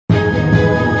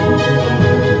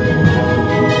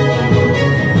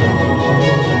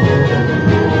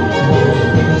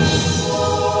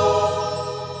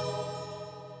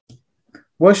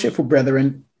Worshipful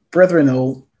brethren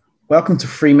all, welcome to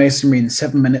Freemasonry in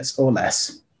 7 minutes or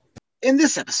less. In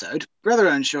this episode, Brother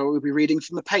Earnshaw will be reading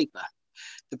from the paper,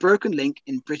 The Broken Link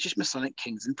in British Masonic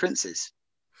Kings and Princes.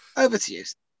 Over to you.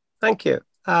 Thank you.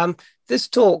 This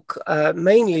talk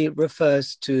mainly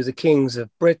refers to the kings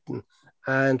of Britain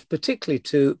and particularly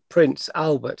to Prince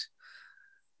Albert.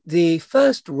 The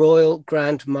first Royal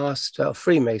Grand Master of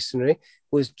Freemasonry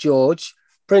was George,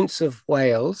 Prince of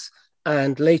Wales,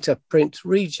 and later Prince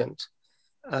Regent.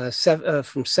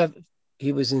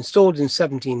 He was installed in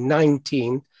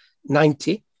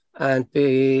 1790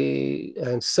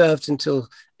 and served until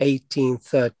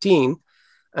 1813,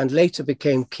 and later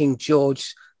became King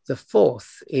George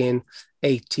IV in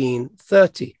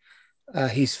 1830.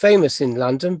 He's famous in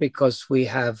London because we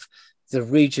have the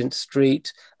Regent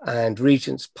Street and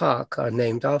Regent's Park are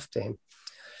named after him.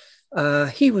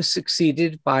 He was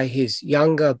succeeded by his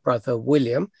younger brother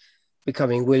William,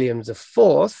 becoming William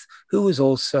IV, who was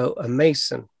also a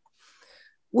Mason.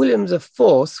 William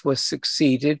IV was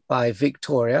succeeded by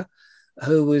Victoria,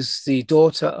 who was the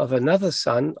daughter of another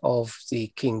son of the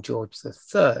King George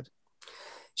III.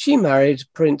 She married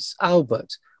Prince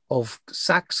Albert of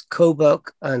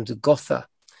Saxe-Coburg and Gotha.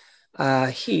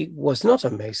 He was not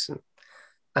a Mason,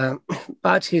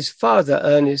 but his father,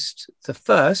 Ernest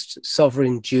I,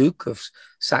 sovereign Duke of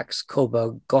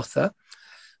Saxe-Coburg-Gotha,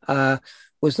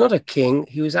 was not a king.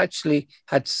 He was actually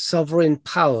had sovereign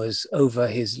powers over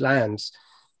his lands.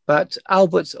 But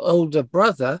Albert's older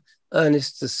brother,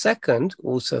 Ernest II,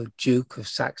 also Duke of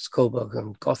Saxe-Coburg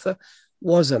and Gotha,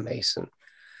 was a Mason.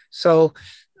 So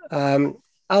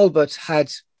Albert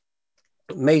had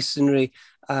Masonry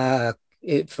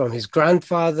from his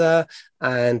grandfather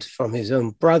and from his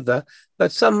own brother,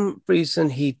 but some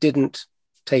reason he didn't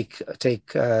take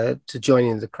to join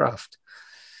in the craft.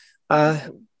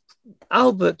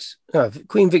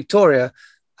 Queen Victoria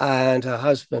and her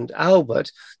husband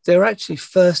Albert, they're actually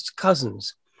first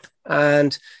cousins.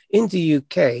 And in the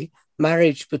UK,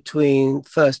 marriage between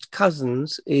first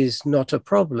cousins is not a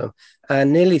problem.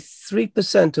 And nearly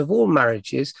 3% of all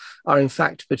marriages are in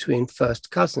fact between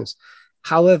first cousins.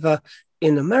 However,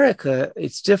 in America,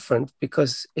 it's different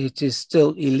because it is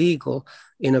still illegal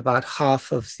in about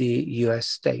half of the US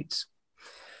states.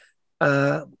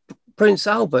 Prince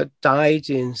Albert died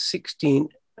in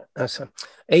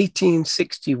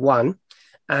 1861,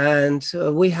 and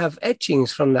we have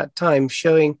etchings from that time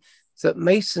showing that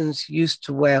Masons used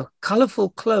to wear colorful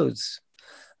clothes,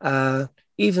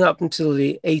 even up until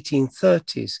the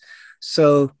 1830s.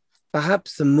 So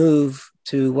perhaps the move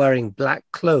to wearing black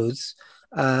clothes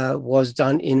was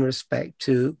done in respect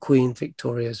to Queen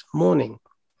Victoria's mourning.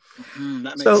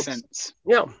 That makes sense.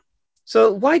 Yeah.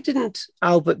 So why didn't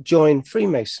Albert join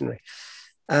Freemasonry?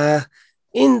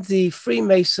 In the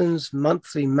Freemasons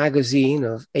Monthly Magazine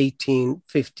of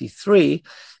 1853,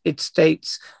 it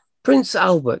states, Prince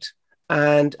Albert,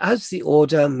 and as the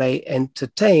order may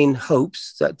entertain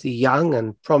hopes that the young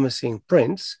and promising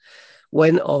prince,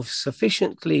 when of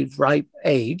sufficiently ripe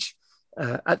age,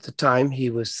 at the time he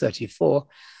was 34,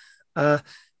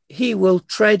 he will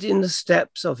tread in the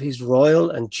steps of his royal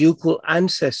and ducal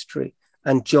ancestry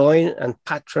and join and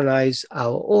patronize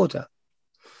our order.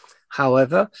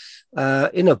 However,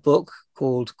 in a book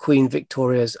called Queen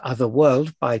Victoria's Other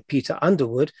World by Peter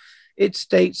Underwood, it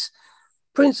states,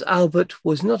 Prince Albert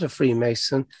was not a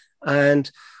Freemason, and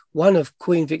one of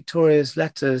Queen Victoria's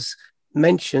letters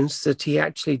mentions that he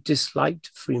actually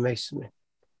disliked Freemasonry.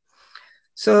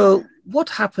 So what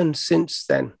happened since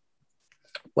then?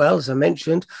 Well, as I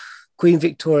mentioned, Queen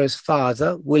Victoria's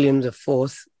father, William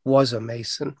IV, was a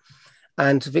Mason,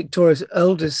 and Victoria's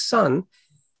eldest son,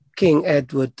 King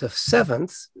Edward VII,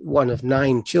 one of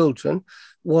 9 children,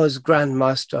 was Grand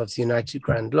Master of the United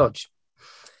Grand Lodge.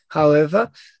 However,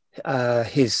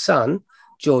 his son,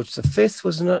 George V,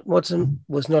 was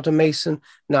not a Mason,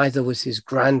 neither was his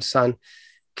grandson,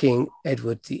 King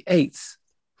Edward VIII.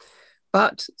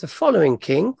 But the following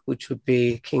king, which would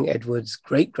be King Edward's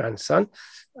great-grandson,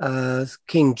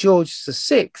 King George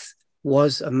VI,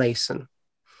 was a Mason.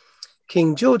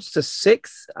 King George VI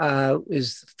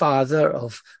is the father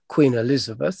of Queen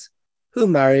Elizabeth, who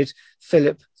married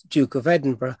Philip, Duke of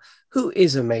Edinburgh, who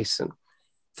is a Mason,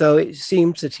 though it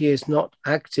seems that he is not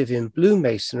active in Blue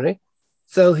Masonry,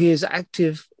 though he is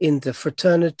active in the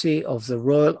fraternity of the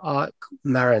Royal Ark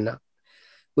Mariner,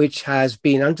 which has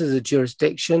been under the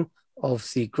jurisdiction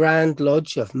of the Grand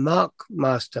Lodge of Mark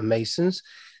Master Masons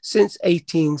since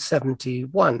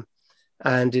 1871.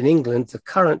 And in England, the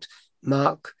current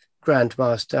Mark Grand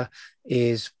Master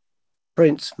is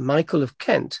Prince Michael of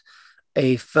Kent,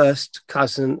 a first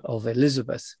cousin of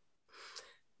Elizabeth.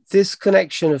 this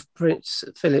connection of Prince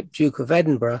Philip, Duke of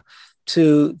Edinburgh,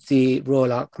 to the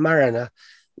Royal Ark Mariner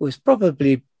was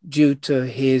probably due to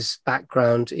his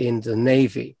background in the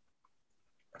Navy.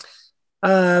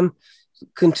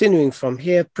 Continuing from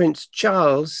here, Prince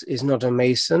Charles is not a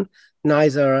Mason,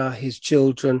 neither are his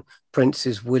children,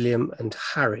 Princes William and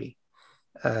Harry.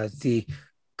 The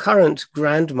current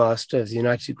Grand Master of the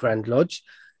United Grand Lodge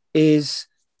is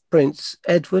Prince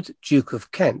Edward, Duke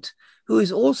of Kent, who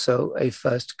is also a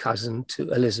first cousin to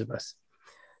Elizabeth.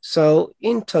 So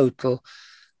in total,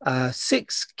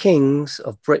 6 kings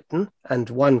of Britain and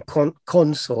 1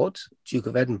 consort, Duke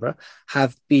of Edinburgh,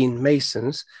 have been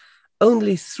Masons.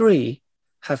 Only 3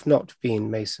 have not been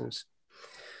Masons.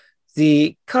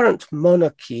 The current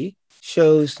monarchy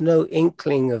shows no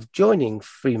inkling of joining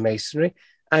Freemasonry,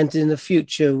 and in the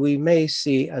future we may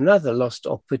see another lost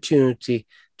opportunity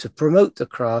to promote the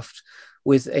craft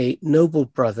with a noble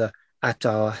brother at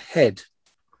our head.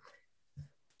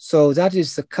 So that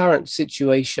is the current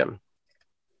situation.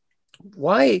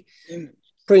 Why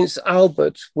Prince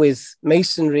Albert, with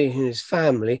Masonry in his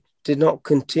family, did not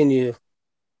continue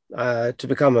to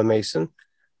become a Mason,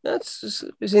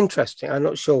 it's interesting. I'm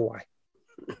not sure why.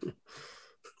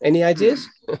 Any ideas?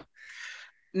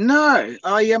 No,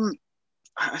 I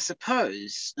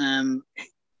suppose. I'm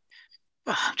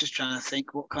just trying to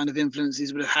think what kind of influences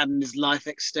he would have had in his life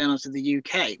external to the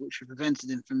UK, which would have prevented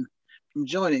him from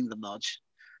joining the lodge.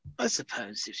 I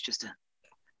suppose it's just a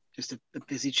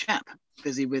busy chap,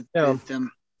 busy with the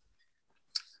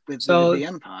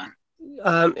empire.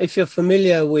 If you're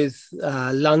familiar with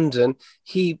London,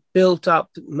 he built up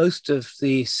most of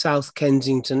the South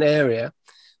Kensington area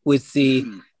with the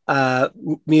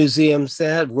museums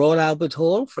there, Royal Albert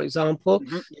Hall, for example,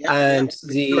 and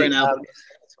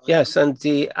and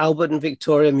the Albert and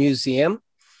Victoria Museum.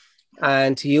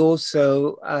 And he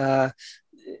also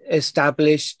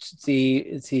established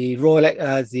the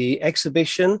Royal the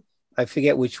exhibition. I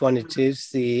forget which one it is.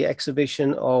 The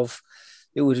exhibition of,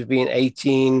 it would have been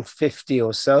 1850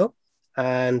 or so,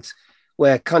 and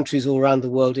where countries all around the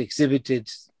world exhibited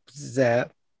their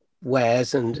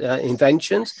wares and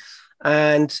inventions.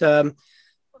 And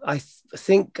I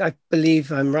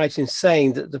believe I'm right in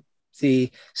saying that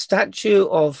the statue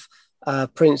of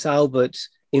Prince Albert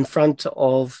in front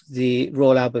of the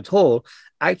Royal Albert Hall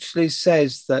actually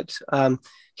says that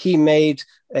he made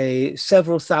a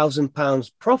several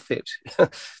 £1,000s profit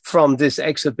from this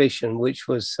exhibition, which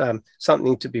was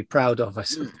something to be proud of, I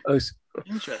suppose.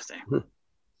 Interesting.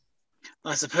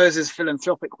 I suppose his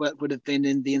philanthropic work would have been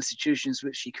in the institutions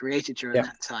which he created during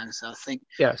that time. So I think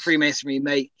Freemasonry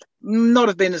may not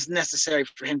have been as necessary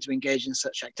for him to engage in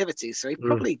such activities. So he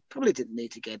probably didn't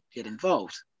need to get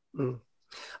involved.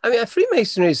 I mean,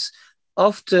 Freemasonry is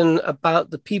often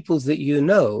about the people that you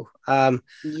know.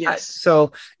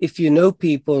 So if you know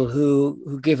people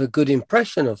who give a good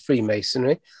impression of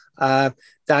Freemasonry, that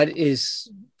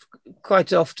is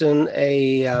quite often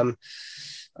a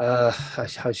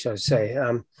how should I say,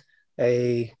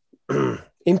 a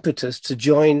impetus to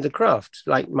join the craft.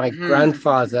 Like my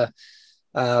grandfather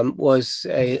was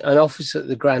an officer at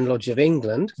the Grand Lodge of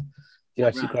England,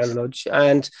 United Grand Lodge,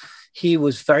 and he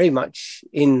was very much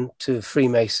into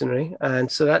Freemasonry, and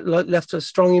so that left a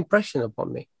strong impression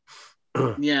upon me.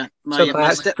 So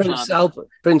perhaps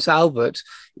Prince Albert,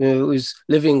 was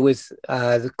living with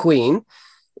the Queen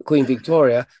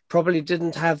Victoria, probably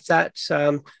didn't have that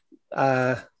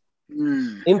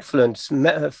influence,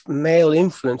 male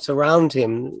influence around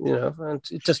him, and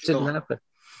it just didn't happen.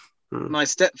 My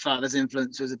stepfather's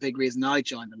influence was a big reason I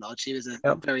joined the lodge. He was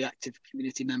a very active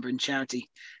community member and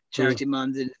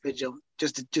charity-minded individual,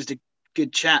 just a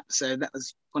good chap. So that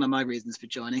was one of my reasons for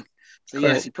joining. So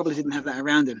yes, he probably didn't have that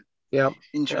around him.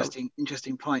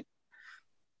 Interesting point.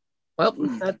 Well,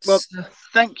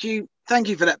 thank you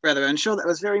for that, brother. I'm sure that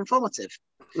was very informative.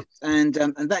 and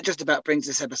that just about brings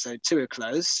this episode to a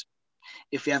close.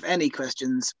 If you have any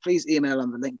questions, please email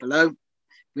on the link below.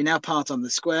 We now part on the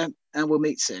square, and we'll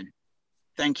meet soon.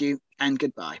 Thank you and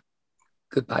goodbye.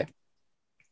 Goodbye.